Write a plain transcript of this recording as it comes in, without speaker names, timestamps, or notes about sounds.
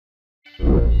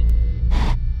Hello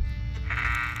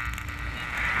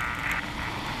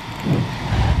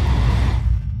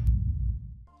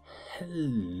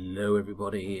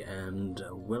everybody, and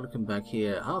welcome back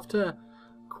here after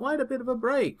quite a bit of a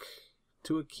break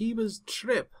to Akiba's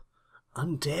trip,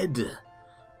 undead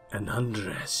and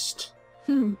undressed.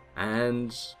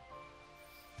 And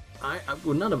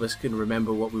well, none of us can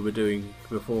remember what we were doing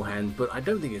beforehand, but I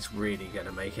don't think it's really going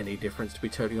to make any difference, to be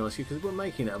totally honest with you, because we're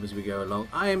making it up as we go along.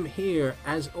 I am here,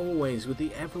 as always, with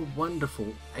the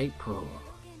ever-wonderful April.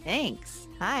 Thanks.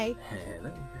 Hi.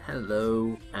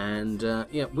 Hello. And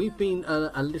yeah, we've been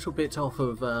a little bit off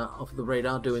of the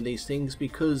radar doing these things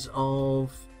because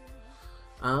of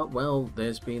well,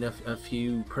 there's been a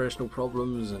few personal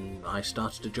problems, and I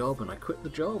started a job and I quit the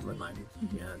job, and I'm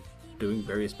doing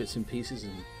various bits and pieces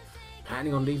and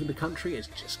planning on leaving the country. It's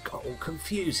just got all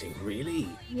confusing, really.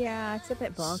 Yeah, it's a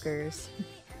bit bonkers.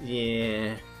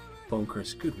 Yeah,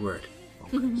 bonkers. Good word.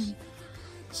 Bonkers.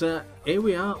 So here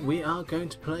we are going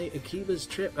to play Akiba's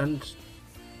Trip, and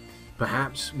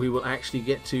perhaps we will actually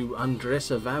get to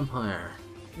undress a vampire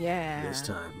this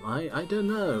time. I don't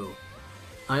know.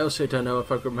 I also don't know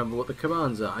if I can remember what the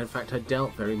commands are. In fact, I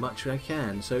doubt very much I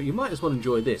can. So you might as well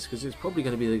enjoy this, because it's probably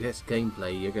going to be the best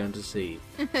gameplay you're going to see.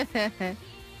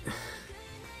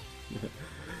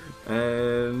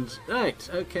 And, right,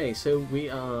 okay, so we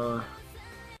are...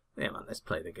 Come on, let's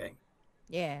play the game.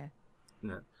 Yeah.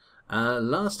 No.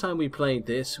 Last time we played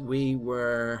this, we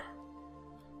were...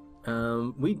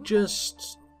 we'd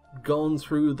just gone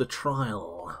through the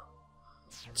trial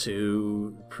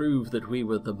to prove that we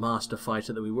were the master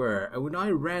fighter that we were. And when I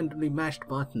randomly mashed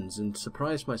buttons and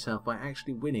surprised myself by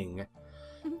actually winning,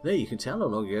 there you can tell how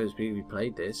long ago we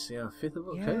played this. Yeah, 5th of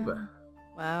October.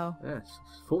 Wow. Yes,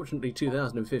 fortunately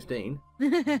 2015.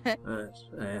 Yes,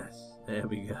 there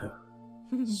we go.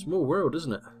 Small world,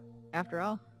 isn't it? After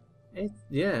all.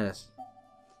 Yes.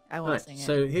 I won't sing it.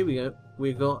 So here we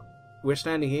go. We're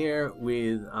standing here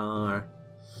with our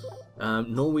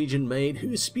Norwegian maid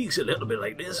who speaks a little bit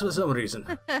like this for some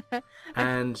reason.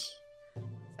 And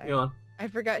Sorry. go on. I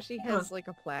forgot she has like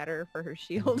a platter for her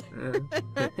shield.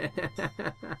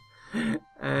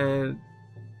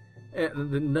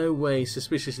 And no way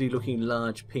suspiciously looking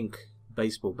large pink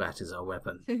baseball bat is our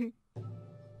weapon.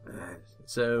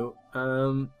 So,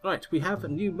 right, we have a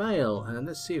new mail, and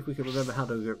let's see if we can remember how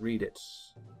to read it.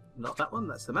 Not that one,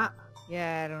 that's the map.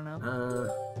 Yeah, I don't know.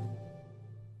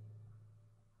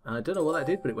 I don't know what that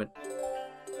did, but it went...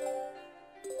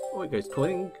 Oh, it goes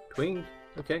twing, twing.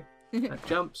 Okay, that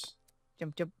jumps.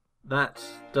 Jump, jump. That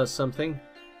does something.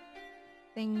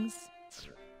 Things.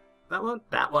 That one?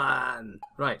 That one!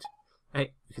 Right.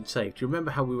 Hey, we can save. Do you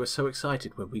remember how we were so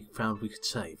excited when we found we could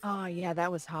save? Oh, yeah, that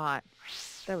was hot.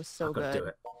 That was so good. I've got to do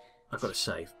it. I've got to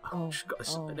save. Just got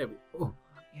to there we go.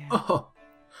 Yeah. Oh,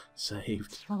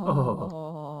 saved.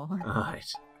 Oh.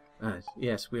 Right.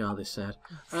 Yes, we are this sad.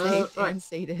 Saved right. and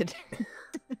sated.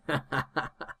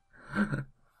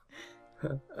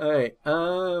 Alright,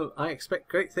 I expect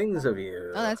great things of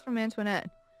you. Oh, that's from Antoinette.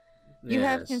 You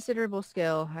have considerable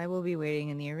skill. I will be waiting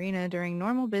in the arena during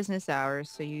normal business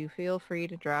hours, so you feel free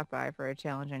to drop by for a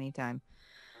challenge anytime.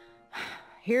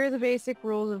 Here are the basic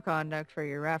rules of conduct for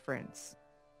your reference.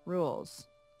 Rules.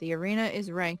 The arena is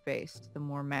rank-based. The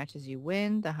more matches you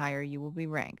win, the higher you will be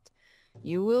ranked.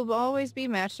 You will always be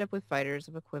matched up with fighters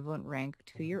of equivalent rank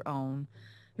to your own.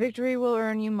 Victory will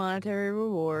earn you monetary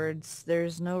rewards.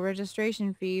 There's no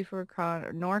registration fee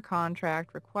nor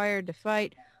contract required to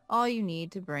fight. All you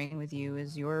need to bring with you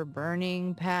is your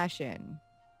burning passion.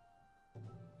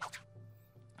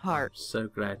 Heart. I'm so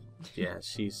glad. Yeah,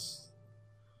 she's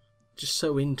just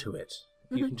so into it.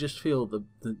 You can just feel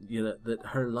that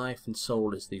her life and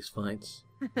soul is these fights.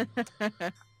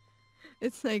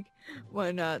 It's like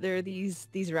when there are these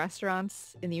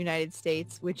restaurants in the United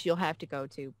States, which you'll have to go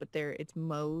to, but it's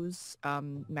Moe's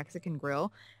Mexican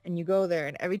Grill, and you go there,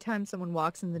 and every time someone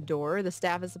walks in the door, the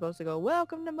staff is supposed to go,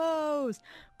 "Welcome to Moe's,"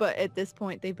 but at this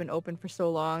point, they've been open for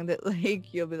so long that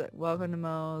like you'll be like, "Welcome to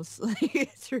Moe's." Like,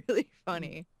 it's really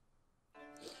funny.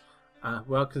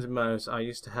 Welcome to Moe's. I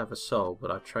used to have a soul,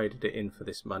 but I've traded it in for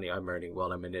this money I'm earning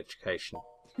while I'm in education.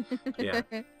 Yeah.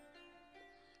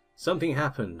 Something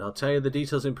happened. I'll tell you the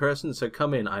details in person, so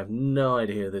come in. I have no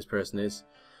idea who this person is.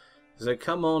 So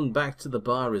come on back to the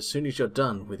bar as soon as you're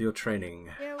done with your training.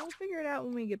 Yeah, we'll figure it out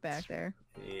when we get back there.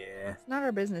 Yeah. It's not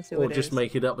our business who or it is. Or just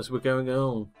make it up as we're going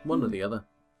along. One or the other.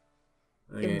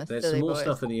 Okay, there's some more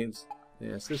stuff in the...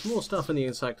 Yes, there's more stuff in the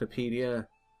encyclopedia.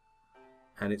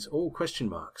 And it's all question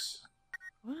marks.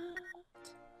 What?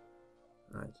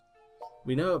 Right.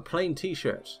 We know a plain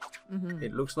t-shirt.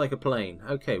 It looks like a plane.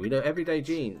 Okay, we know everyday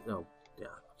jeans. Oh, yeah,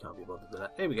 can't be bothered with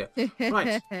that. There we go.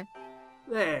 Right.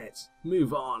 Let's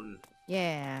move on.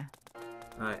 Yeah.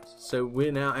 Right. So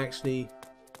we're now actually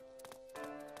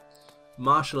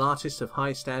martial artists of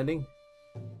high standing.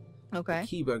 Okay.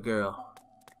 Akiba girl.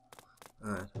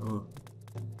 Alright. Oh.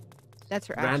 That's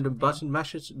her Random actual button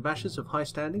mashers of high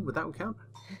standing. Would that one count?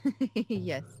 name.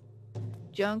 Yes.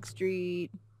 Junk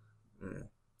Street. Yeah.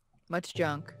 Much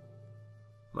junk.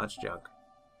 Much junk.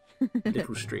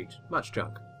 Little street. Much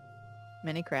junk.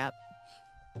 Many crap.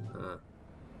 You'll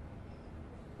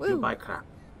Woo. buy crap.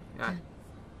 Right.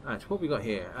 Right, what we got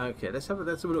here? Okay, let's have a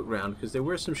look round, because there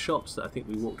were some shops that I think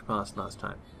we walked past last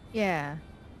time. Yeah.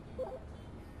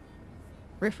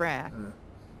 Riff raff.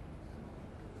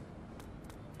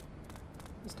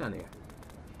 What's down here?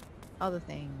 All the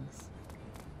things.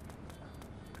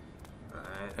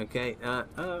 Alright, okay.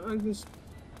 I just...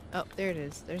 Oh, there it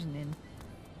is. There's an inn.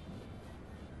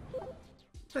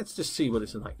 Let's just see what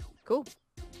it's like. Cool.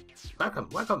 Welcome,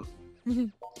 welcome.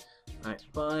 Right,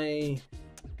 buy.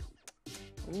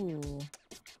 Ooh.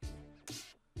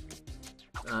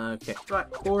 Okay, right,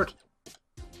 board.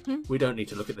 We don't need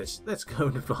to look at this. Let's go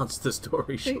and advance the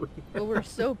story, shall we? Well, we're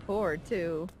so poor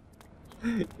too.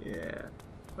 Yeah.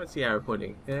 What's the arrow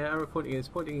pointing? The arrow pointing is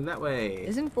pointing that way.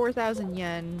 Isn't 4,000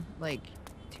 yen like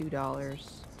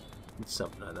 $2? It's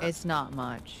something like that. It's not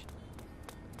much.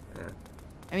 Yeah.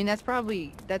 I mean, that's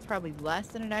probably less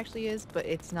than it actually is, but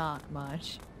it's not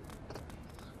much.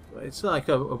 It's like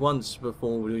once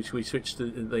before we switched to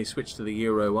they switched to the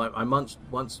euro. I once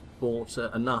bought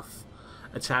enough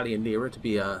Italian lira to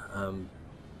be a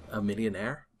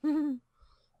millionaire, and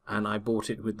I bought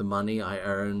it with the money I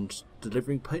earned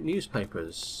delivering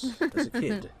newspapers as a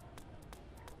kid.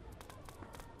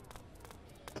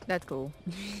 That's cool.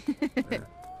 Yeah.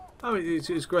 Oh,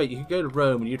 it's great. You could go to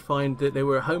Rome and you'd find that there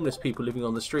were homeless people living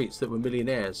on the streets that were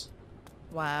millionaires.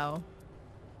 Wow.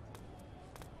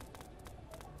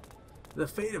 The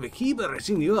fate of Akiba is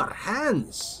in your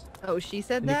hands. Oh, she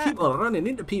said And that? you keep on running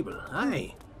into people.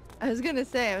 Aye. I was gonna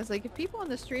say, I was like, if people on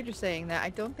the street are saying that, I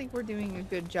don't think we're doing a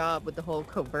good job with the whole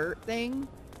covert thing.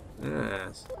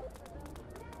 Yes.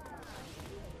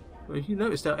 Well, if you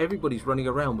noticed how everybody's running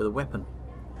around with a weapon.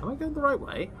 Am I going the right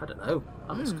way? I don't know.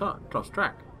 I just can't cross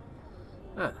track.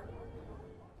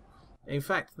 In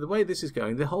fact, the way this is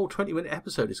going, the whole 20-minute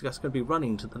episode is just going to be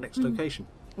running to the next location.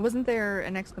 Wasn't there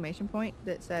an exclamation point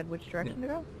that said which direction to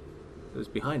go? It was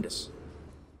behind us.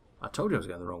 I told you I was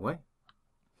going the wrong way.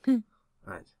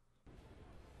 Right.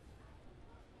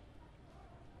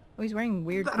 Oh, he's wearing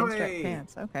weird That pinstripe way.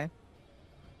 pants. Okay.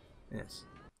 Yes.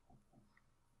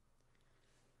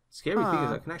 Scary thing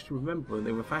is I can actually remember when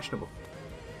they were fashionable.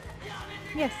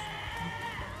 Yes.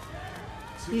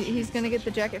 He's gonna get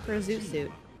the jacket for a zoot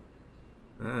suit.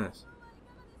 Yes.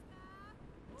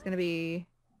 It's gonna be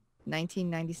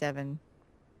 1997.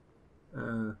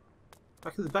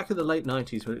 Back in the late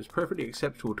 90s, when it was perfectly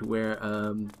acceptable to wear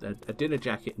a dinner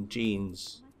jacket and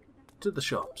jeans to the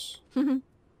shops. You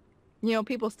know,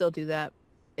 people still do that.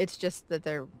 It's just that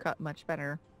they're cut much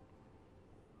better.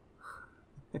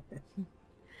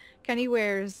 Kenny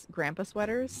wears grandpa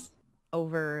sweaters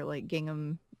over like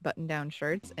gingham button-down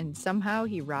shirts, and somehow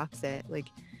he rocks it. Like,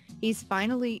 he's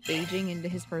finally aging into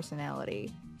his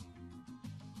personality.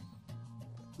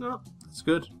 No, that's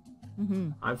good.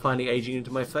 I'm finally aging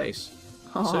into my face.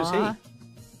 Aww. So is he.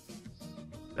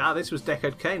 Ah, this was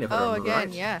Deckard Cain, if I remember again, right.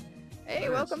 yeah. Hey,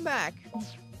 Yes. welcome back.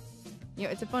 You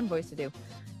know, it's a fun voice to do.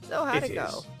 So how'd it go?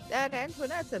 is. That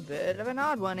Antoinette's a bit of an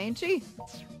odd one, ain't she?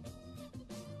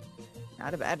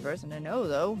 Not a bad person to know,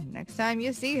 though. Next time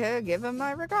you see her, give her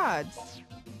my regards.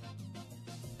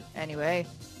 Anyway,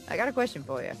 I got a question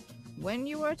for you. When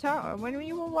you were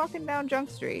walking down Junk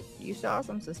Street, you saw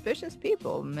some suspicious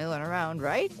people milling around,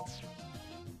 right?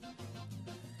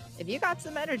 If you got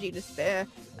some energy to spare,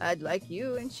 I'd like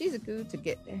you and Shizuku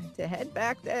to head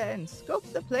back there and scope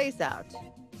the place out.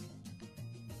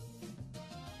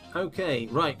 Okay,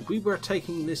 right. We were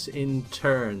taking this in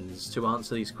turns to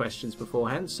answer these questions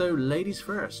beforehand, so ladies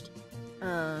first.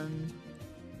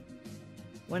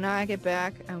 When I get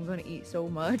back, I'm gonna eat so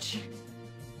much.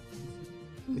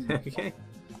 Okay.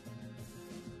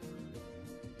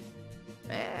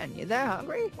 Man, you that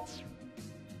hungry?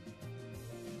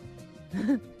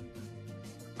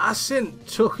 I sent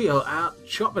Tokyo out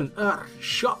shopping,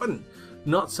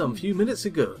 not some few minutes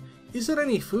ago. Is there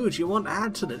any food you want to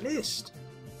add to the list?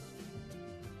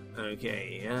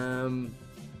 Okay,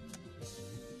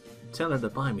 tell her to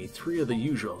buy me 3 of the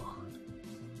usual.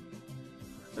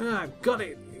 Ah, got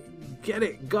it. Get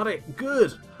it. Got it.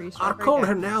 Good. I'll call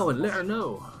her now and let her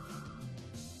know.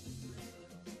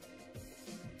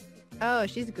 Oh,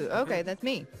 she's good. Okay, that's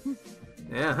me.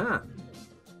 Yeah,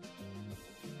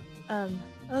 huh?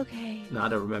 Okay. No, I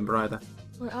don't remember either.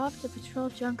 We're off to patrol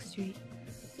Junk Street.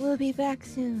 We'll be back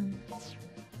soon.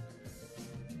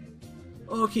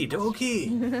 Okie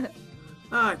dokie.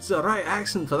 Ah, it's the right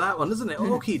accent for that one, isn't it?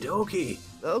 Okie dokie.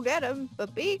 Go get him,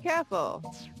 but be careful.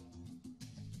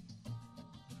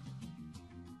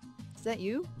 Is that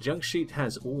you? Junk Street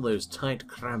has all those tight,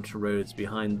 cramped roads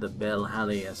behind the Bell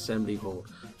Alley Assembly Hall.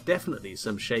 Definitely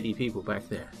some shady people back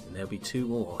there, and there'll be 2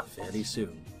 more fairly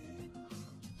soon.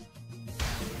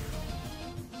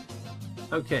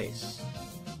 Okay,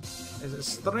 there's a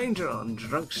stranger on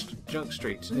Junk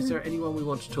Street. Is there anyone we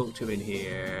want to talk to in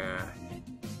here?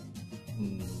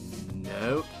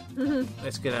 No.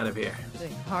 Let's get out of here.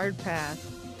 Like, hard pass.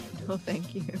 No,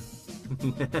 thank you.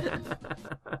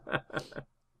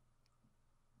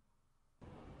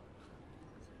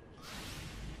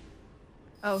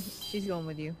 Oh, she's going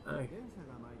with you.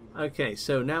 Okay,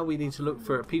 so now we need to look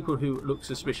for people who look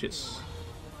suspicious.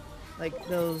 Like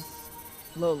those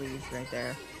lowlies right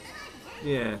there.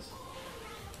 Yes.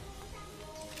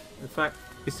 In fact,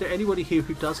 is there anybody here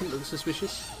who doesn't look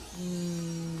suspicious?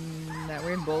 That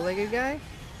weird bow-legged guy?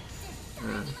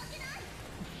 Uh,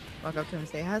 Walk up to him and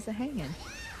say, how's it hanging?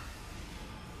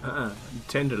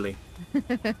 tenderly.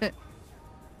 I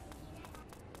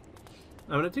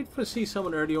mean, I did foresee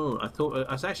someone early on. I thought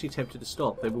I was actually tempted to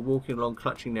stop. They were walking along,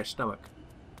 clutching their stomach.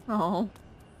 Oh.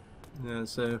 Yeah,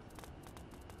 so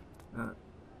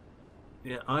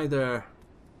yeah, either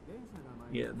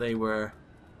they were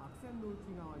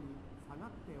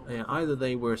either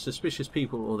they were suspicious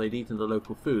people or they'd eaten the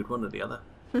local food, one or the other.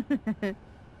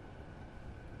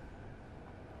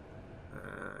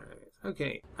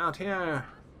 Okay, out here.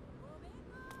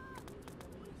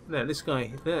 There, this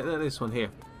guy. There, this one here.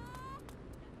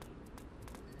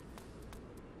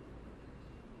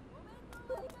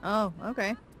 Oh,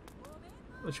 okay.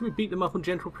 Well, should we beat them up on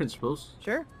gentle principles?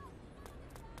 Sure.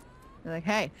 They're like,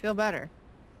 hey, feel better.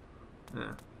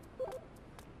 Yeah.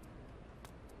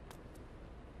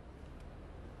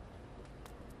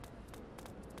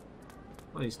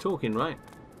 Well, he's talking, right?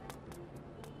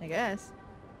 I guess.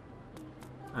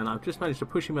 And I've just managed to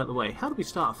push him out of the way. How do we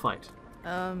start a fight?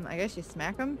 I guess you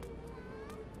smack him?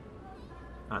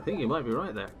 I think you might be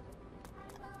right there.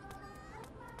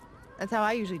 That's how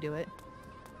I usually do it.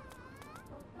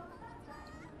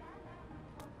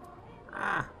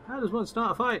 How does one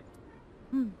start a fight?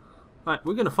 Right,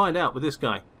 we're going to find out with this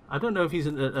guy. I don't know if he's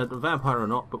a vampire or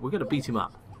not, but we're going to beat him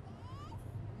up.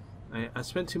 I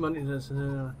spent 2 money.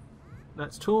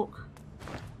 Let's talk.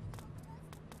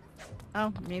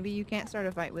 Oh, maybe you can't start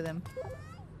a fight with him.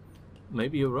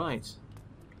 Maybe you're right.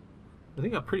 I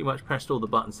think I pretty much pressed all the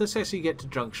buttons. Let's actually get to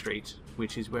Junk Street,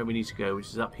 which is where we need to go, which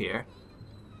is up here.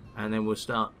 And then we'll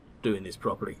start doing this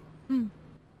properly.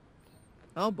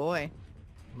 Oh boy.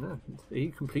 No,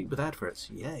 complete with adverts.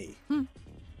 Yay.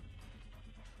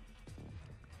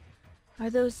 Are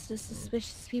those the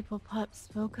suspicious people Pop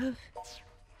spoke of?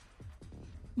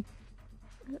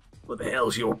 What the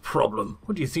hell's your problem?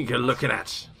 What do you think you're looking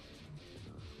at?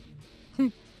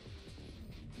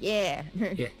 Yeah.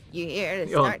 Yeah. You here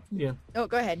to start? Yeah. Oh,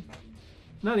 go ahead.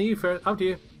 None of you first. Up to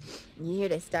you. You here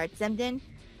to start something?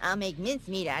 I'll make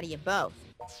mincemeat out of you both.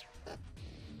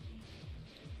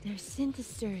 They're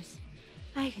synthesters.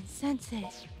 I can sense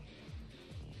it.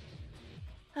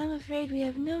 I'm afraid we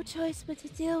have no choice but to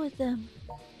deal with them.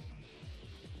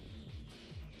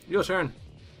 Your turn.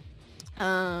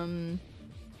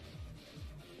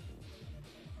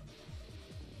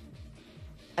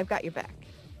 I've got your back.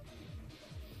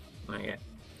 Okay.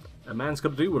 A man's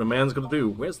got to do what a man's got to do.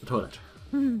 Where's the toilet?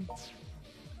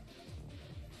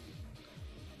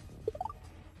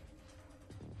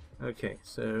 Okay,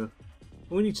 so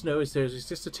all we need to know is there's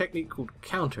just a technique called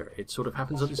counter. It sort of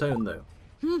happens on its own, though.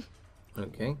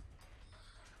 Okay.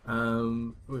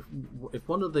 If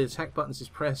one of the attack buttons is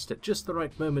pressed at just the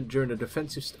right moment during a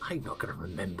defensive... I'm not going to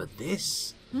remember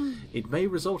this. It may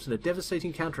result in a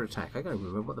devastating counterattack. I don't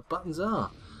remember what the buttons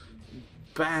are.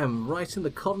 Bam! Right in the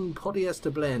cotton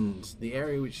polyester blend. The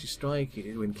area which you strike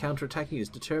when counterattacking is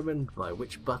determined by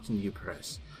which button you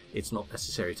press. It's not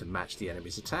necessary to match the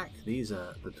enemy's attack. These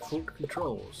are the default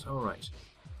controls. Alright.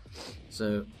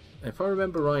 So, if I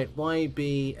remember right, Y,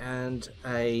 B, and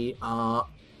A are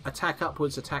attack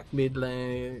upwards, attack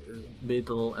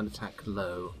middle, and attack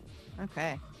low.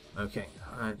 Okay. Okay.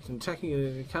 Attacking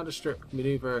a counter strip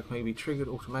maneuver may be triggered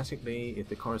automatically if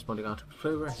the corresponding article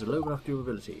clover has a low enough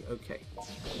durability. Okay.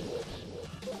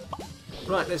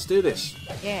 Right, let's do this.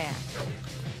 Yeah.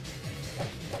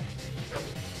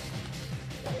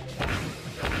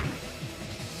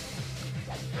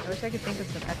 wish I could think of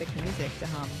some epic music to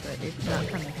hum, but it's not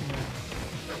coming to me.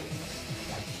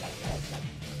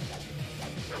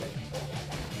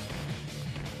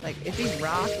 Like, it'd be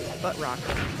rock, but rock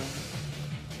or something.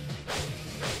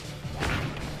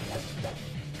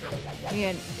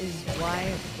 And is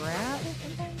Y grab or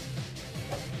something?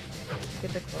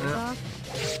 Get the clothes off?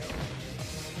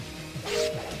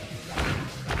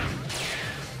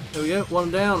 There we go,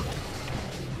 one down.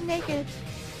 Naked.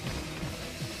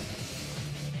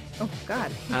 Oh,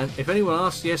 God. And if anyone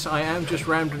asks, yes, I am just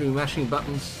randomly mashing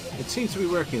buttons. It seems to be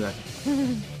working though.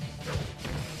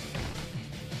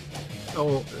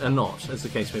 Or not, as the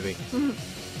case may be.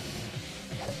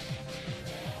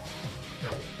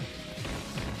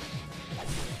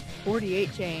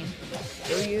 48 chain.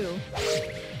 Go you.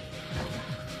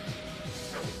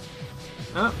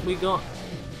 Ah, we got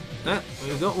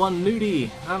one nudie.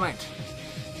 Alright.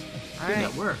 I think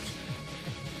that worked.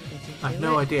 I have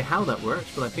no idea how that worked,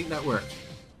 but I think that worked.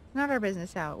 Not our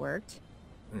business how it worked.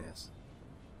 Yes.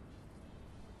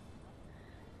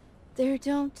 There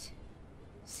don't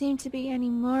seem to be any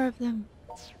more of them.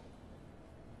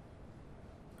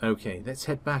 Okay, let's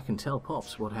head back and tell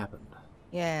Pops what happened.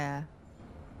 Yeah.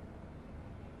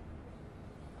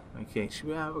 Okay, should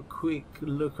we have a quick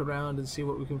look around and see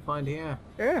what we can find here?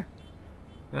 Sure.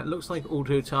 It looks like all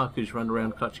the otakus run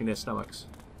around clutching their stomachs.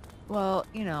 Well,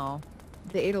 you know,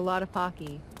 they ate a lot of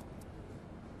Pocky.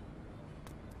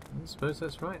 I suppose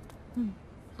that's right.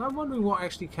 So I'm wondering what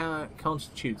actually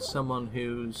constitutes someone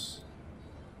who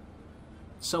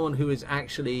is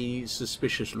actually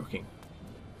suspicious looking.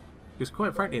 Because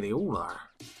quite frankly, they all are.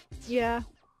 Yeah.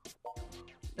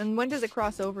 And when does it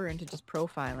cross over into just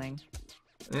profiling?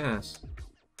 Yes.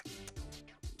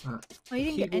 Oh, you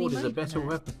didn't get any Keyboard is money a better from that.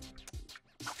 weapon.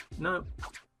 No.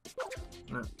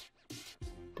 No.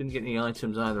 Didn't get any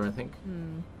items either, I think.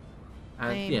 And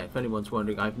Same. yeah, if anyone's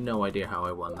wondering, I have no idea how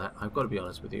I won that. I've got to be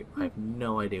honest with you. I have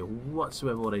no idea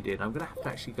whatsoever what I did. I'm going to have to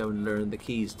actually go and learn the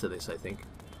keys to this, I think.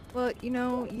 Well, you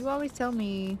know, you always tell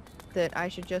me that I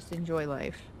should just enjoy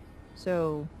life.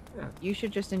 So, Yeah. you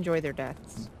should just enjoy their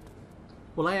deaths.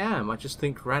 Well, I am. I just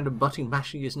think random button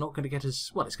mashing is not going to get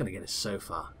us... Well, it's going to get us so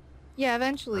far. Yeah,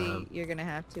 eventually you're going to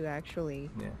have to actually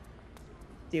Yeah.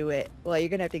 do it. Well, you're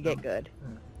going to have to get good.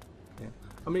 Yeah.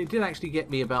 I mean, it did actually get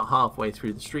me about halfway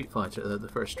through the the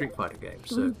first Street Fighter game,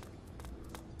 so...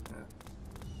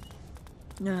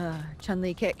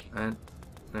 Chun-Li kick. And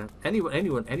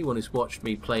anyone who's watched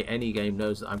me play any game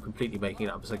knows that I'm completely making it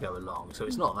up as I go along, so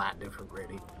it's not that different,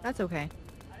 really. That's okay.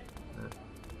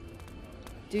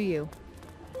 Do you?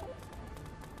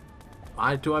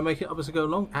 Do I make it up as I go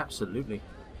along? Absolutely.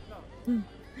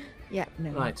 Yeah, no.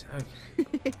 Right,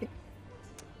 okay.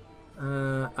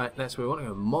 Right, that's where we want to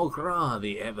go. Mogra,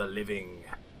 the ever-living.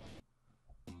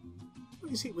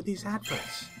 What is it with these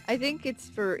adverts? I think it's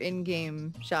for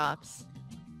in-game shops.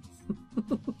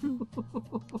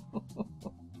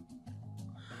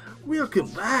 Welcome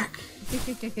back!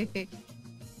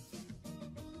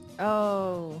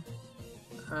 Oh.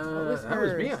 was that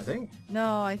was me, I hers? think.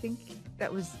 No, I think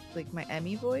that was like my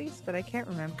Emmy voice, but I can't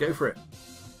remember. Go for it.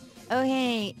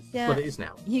 Okay, so Well, it is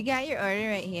now. you got your order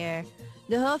right here.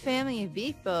 The whole family of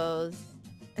beef bowls.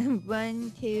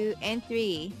 1, 2, and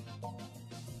 3.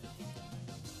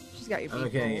 She's got your beef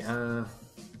Okay, bowls.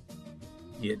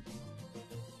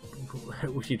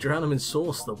 you drown them in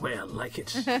sauce the way I like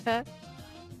it.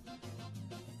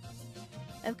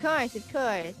 Of course,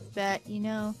 but you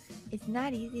know, it's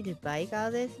not easy to bike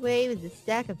all this way with a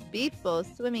stack of beef bowls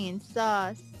swimming in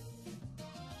sauce.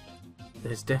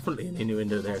 There's definitely an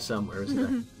innuendo there somewhere, isn't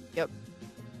there? Yep.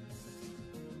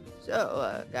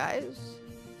 So, guys,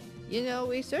 you know,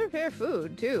 we serve here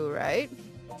food too, right?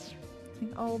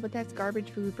 Oh, but that's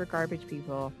garbage food for garbage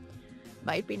people.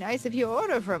 Might be nice if you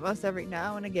order from us every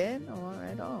now and again, or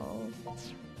at all.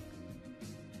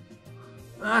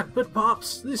 But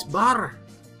Pops, this bar...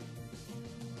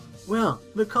 Well,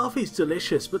 the coffee's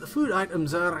delicious, but the food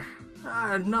items are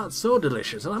not so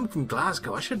delicious, and I'm from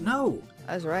Glasgow, I should know.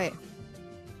 That's right.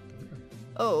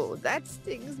 Oh, that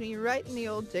stings me right in the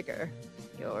old ticker.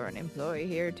 You're an employee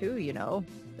here too, you know.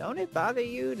 Don't it bother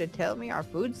you to tell me our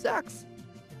food sucks?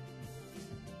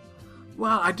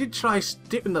 Well, I did try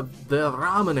dipping the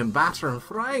ramen in batter and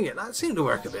frying it. That seemed to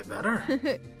work a bit better.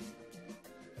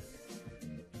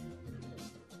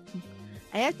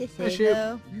 I have to say Shoot.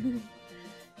 though,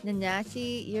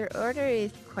 Nanashi, your order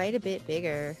is quite a bit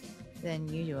bigger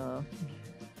than usual.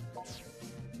 Are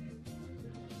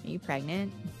you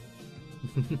pregnant?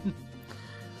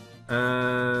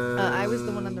 I was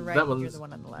the one on the right, that you're one's- the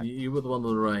one on the left. You were the one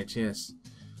on the right, yes.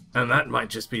 And that might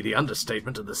just be the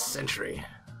understatement of the century.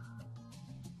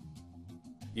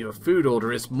 Your food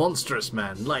order is monstrous,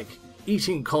 man. Like,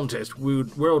 eating contest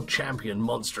world champion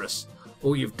monstrous.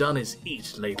 All you've done is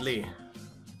eat lately.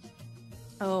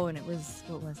 Oh, and it was...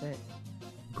 What was it?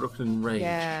 Brooklyn Rage.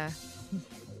 Yeah.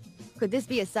 Could this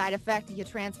be a side effect of your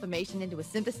transformation into a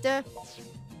synthester?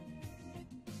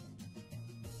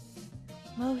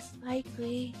 Most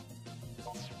likely.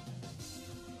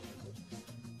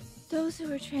 Those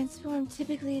who are transformed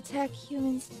typically attack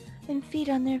humans and feed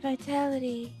on their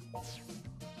vitality.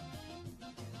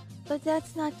 But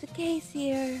that's not the case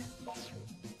here.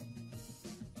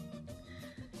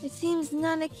 It seems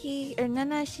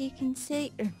Nanashi can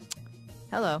say...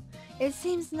 Hello. It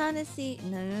seems Nanashi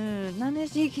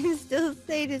can still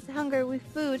sate his hunger with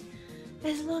food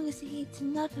as long as he eats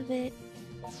enough of it.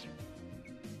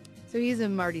 So he's a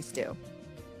Marty stew.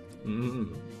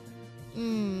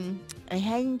 I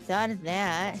hadn't thought of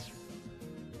that.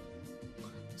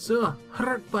 So,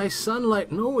 hurt by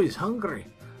sunlight and always hungry.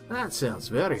 That sounds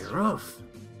very rough.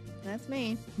 That's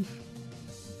me.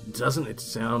 Doesn't it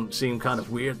seem kind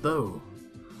of weird, though?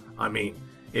 I mean,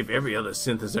 if every other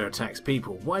synthesizer attacks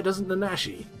people, why doesn't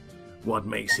Nanashi? What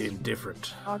makes him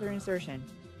different? Author insertion.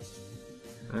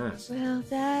 Yes. Well,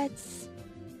 that's...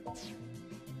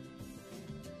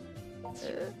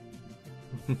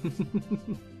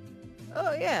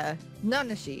 Oh yeah,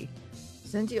 Nanashi.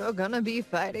 Since you're gonna be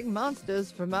fighting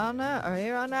monsters from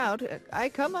here on out,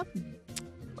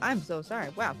 I'm so sorry,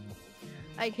 wow.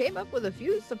 I came up with a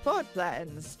few support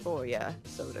plans for you,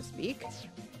 so to speak.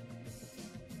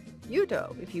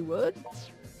 Yuto, if you would.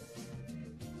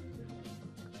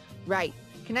 Right,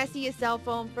 can I see your cell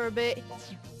phone for a bit?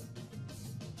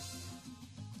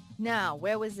 Now,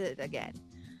 where was it again?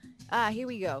 Here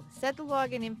we go. Set the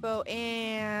login info and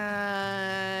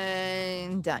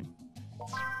done.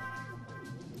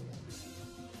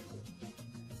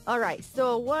 Alright,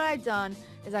 so what I've done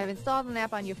is I've installed an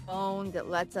app on your phone that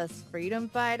lets us freedom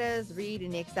fighters read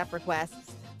and accept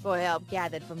requests for help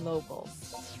gathered from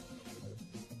locals.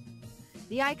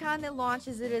 The icon that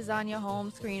launches it is on your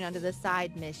home screen under the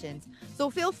side missions, so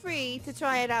feel free to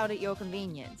try it out at your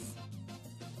convenience.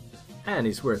 And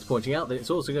it's worth pointing out that it's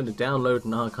also going to download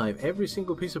and archive every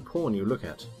single piece of porn you look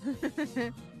at.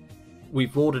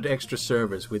 We've ordered extra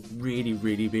servers with really,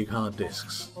 really big hard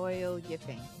disks. Oil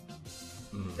yipping.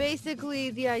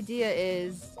 Basically, the idea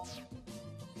is...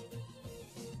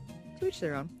 to each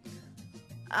their own.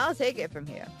 I'll take it from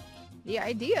here. The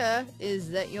idea is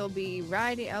that you'll be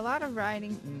riding... a lot of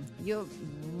riding...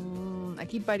 I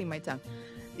keep biting my tongue.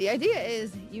 The idea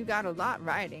is you got a lot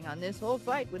riding on this whole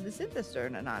fight with the synthester,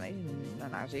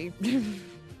 Nanashi.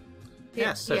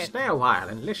 Yes, so stay a while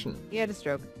and listen. He had a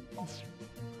stroke.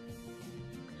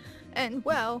 And,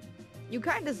 well, you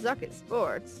kind of suck at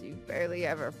sports. You've barely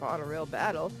ever fought a real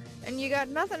battle. And you got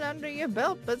nothing under your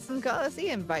belt but some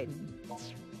Coliseum fighting.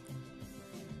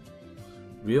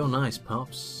 Real nice,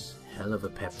 Pops. Hell of a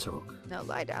pep talk. Now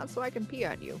lie down so I can pee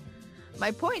on you.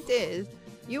 My point is,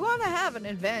 you want to have an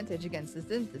advantage against the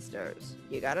synthesters.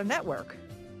 You got a network.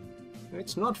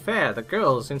 It's not fair. The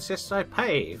girls insist I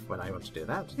pay when I want to do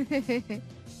that.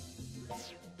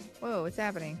 Whoa, what's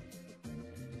happening?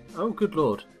 Oh, good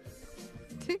lord.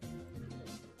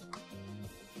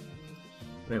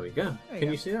 There we go.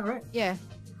 Can you see that right? Yeah.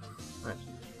 Right.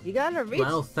 You gotta reach...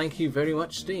 Well, thank you very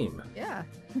much, Steam. Yeah.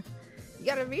 You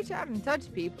gotta reach out and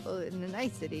touch people in the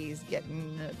niceties,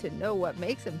 getting to know what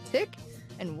makes them tick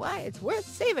and why it's worth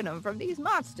saving them from these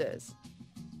monsters.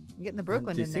 I'm getting the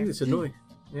Brooklyn in there.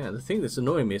 The thing that's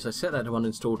annoying me is I set that one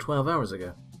installed 12 hours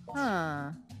ago. Huh.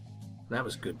 That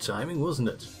was good timing, wasn't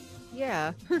it?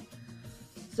 Yeah.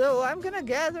 So I'm gonna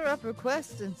gather up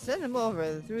requests and send them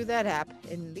over through that app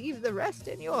and leave the rest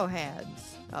in your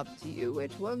hands. Up to you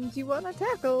which ones you want to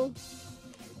tackle.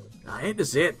 I hate to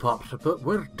say it, Pops, but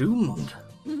we're doomed.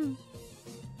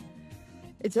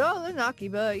 It's all in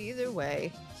Akiba either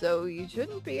way, so you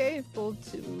shouldn't be able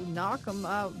to knock them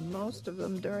out, most of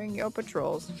them, during your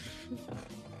patrols.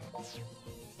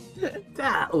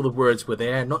 All the words were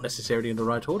there, not necessarily in the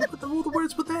right order, but all the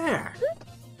words were there.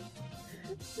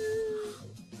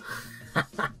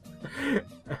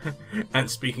 And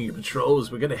speaking of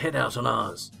patrols, we're going to head out on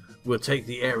ours. We'll take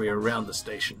the area around the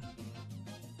station.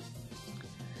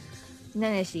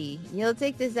 Nanashi, you'll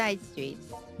take the side streets.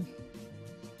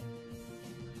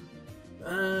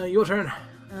 Your turn.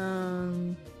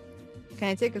 Can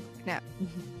I take a nap?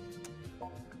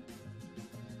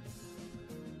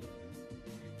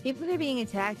 People are being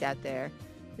attacked out there.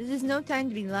 This is no time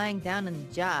to be lying down on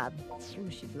the job. Ooh,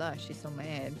 she blushed. She's so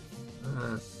mad.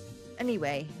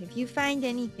 Anyway, if you find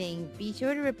anything, be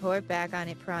sure to report back on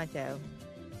it pronto.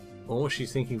 Or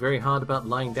she's thinking very hard about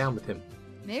lying down with him.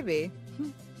 Maybe.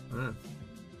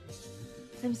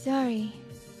 I'm sorry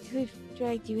to have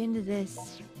dragged you into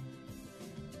this.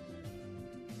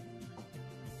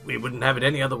 We wouldn't have it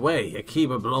any other way.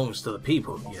 Akiba belongs to the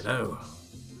people, you know.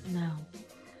 No.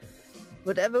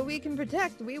 Whatever we can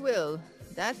protect, we will.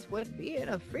 That's what being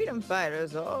a freedom fighter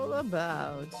is all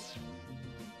about.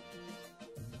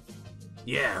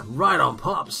 Yeah, right on,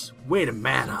 Pops. Way to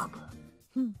man up.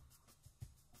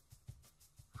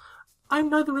 I'm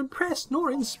neither impressed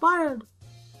nor inspired.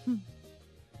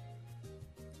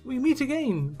 We meet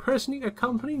again, personally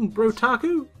accompanying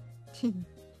Brotaku.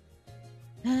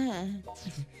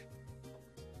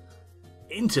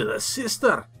 Into the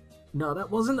sister. No, that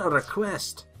wasn't a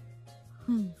request.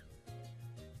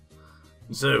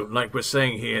 So, like we're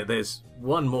saying here, there's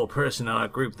one more person in our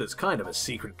group that's kind of a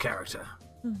secret character.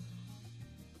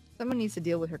 Someone needs to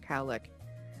deal with her cowlick.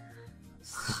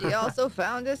 She also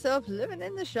found herself living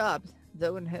in the shops,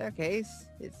 though in her case,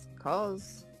 it's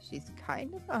cause she's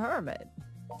kind of a hermit.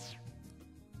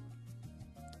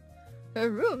 Her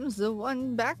room's the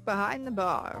one back behind the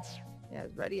bar. She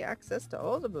has ready access to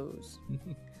all the booze.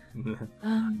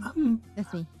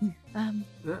 That's me.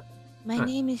 My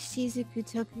name is Shizuku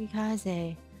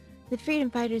Tokikaze. The freedom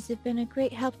fighters have been a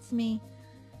great help to me.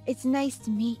 It's nice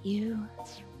to meet you.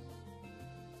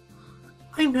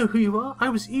 I know who you are. I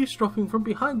was eavesdropping from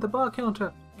behind the bar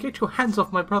counter. Get your hands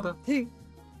off my brother.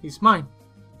 He's mine.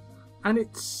 And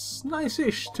it's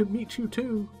nice-ish to meet you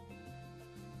too.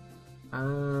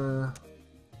 There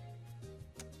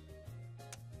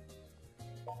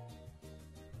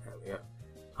we go.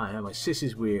 My sis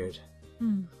is weird.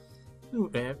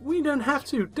 We don't have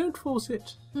to. Don't force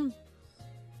it.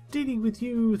 Dealing with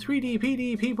you, 3D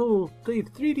PD people.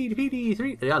 3D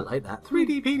PD. I like that.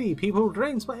 3D PD people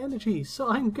drains my energy, so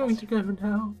I'm going to go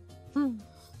now.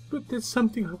 But there's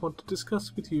something I want to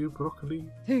discuss with you, Broccoli.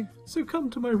 So come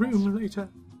to my room later.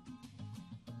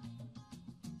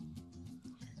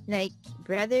 Like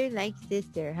brother, like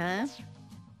sister, huh?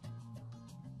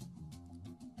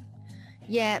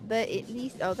 Yeah, but at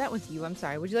least... Oh, that was you. I'm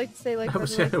sorry. Would you like to say like I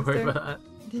was brother, like worried sister? about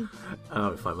that.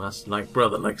 Oh, if I must. Like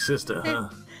brother, like sister, huh?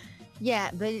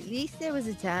 Yeah, but at least there was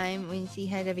a time when she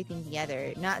had everything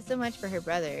together. Not so much for her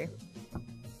brother.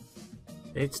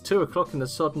 It's 2 o'clock in the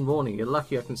sodden morning. You're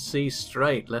lucky I can see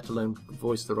straight, let alone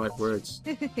voice the right words.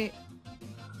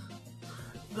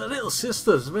 The little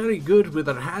sister's very good with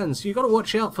her hands. You gotta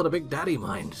watch out for the big daddy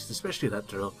mind, especially that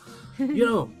drill. You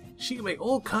know, she can make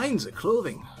all kinds of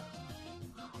clothing.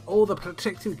 All the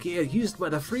protective gear used by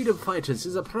the freedom fighters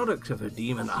is a product of her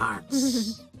demon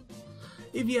arts.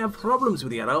 If you have problems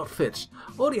with your outfit,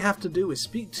 all you have to do is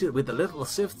speak with the little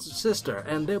sister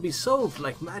and they'll be solved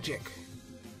like magic.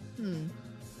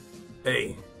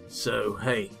 Hey,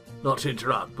 not to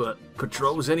interrupt, but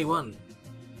patrols anyone?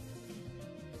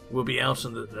 We'll be out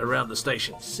around the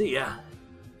station. See ya.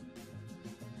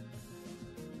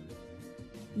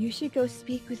 You should go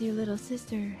speak with your little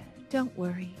sister. Don't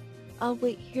worry. I'll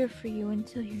wait here for you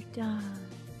until you're done.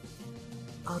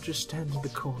 I'll just stand in the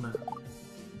corner.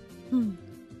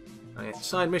 Okay,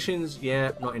 side missions,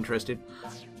 yeah, not interested.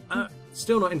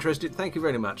 Still not interested, thank you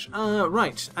very much.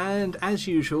 Right, and as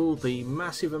usual, the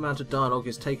massive amount of dialogue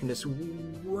has taken us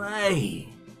way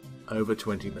over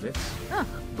 20 minutes.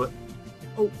 But,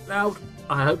 oh, loud,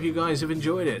 I hope you guys have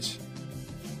enjoyed it.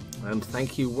 And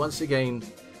thank you once again,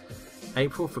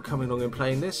 April, for coming along and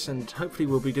playing this, and hopefully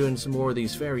we'll be doing some more of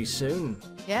these very soon.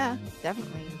 Yeah,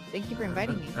 definitely. Thank you for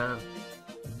inviting me.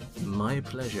 My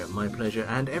pleasure,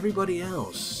 and everybody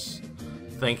else.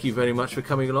 Thank you very much for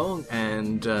coming along,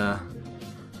 and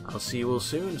I'll see you all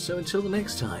soon. So until the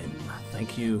next time,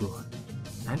 thank you,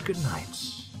 and good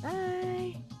night.